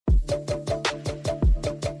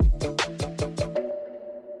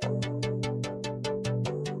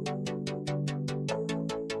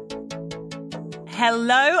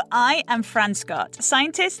Hello, I am Fran Scott,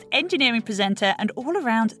 scientist, engineering presenter, and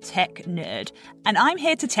all-around tech nerd. And I'm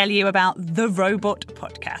here to tell you about the Robot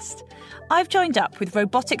Podcast. I've joined up with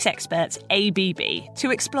robotics experts ABB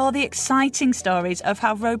to explore the exciting stories of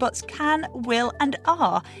how robots can, will, and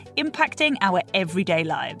are impacting our everyday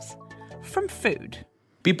lives. From food.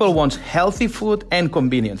 People want healthy food and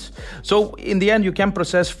convenience. So in the end, you can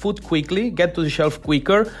process food quickly, get to the shelf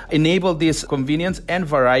quicker, enable this convenience and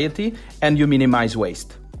variety, and you minimize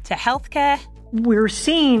waste. To healthcare. We're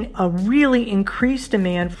seeing a really increased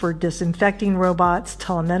demand for disinfecting robots,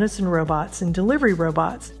 telemedicine robots, and delivery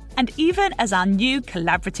robots. And even as our new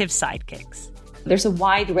collaborative sidekicks. There's a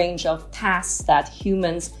wide range of tasks that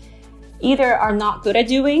humans either are not good at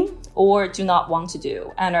doing or do not want to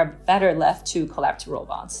do, and are better left to collaborative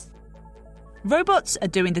robots. Robots are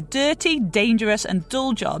doing the dirty, dangerous, and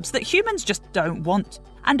dull jobs that humans just don't want,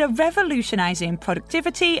 and are revolutionising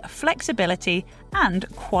productivity, flexibility, and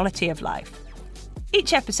quality of life.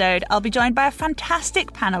 Each episode, I'll be joined by a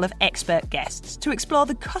fantastic panel of expert guests to explore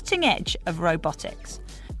the cutting edge of robotics.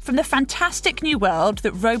 From the fantastic new world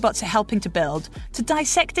that robots are helping to build, to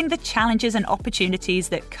dissecting the challenges and opportunities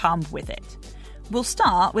that come with it. We'll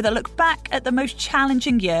start with a look back at the most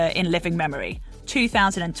challenging year in living memory,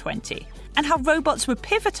 2020, and how robots were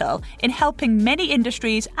pivotal in helping many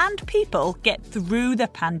industries and people get through the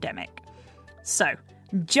pandemic. So,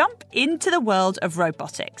 jump into the world of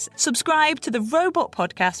robotics. Subscribe to the Robot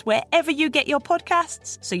Podcast wherever you get your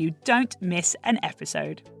podcasts so you don't miss an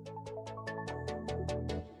episode.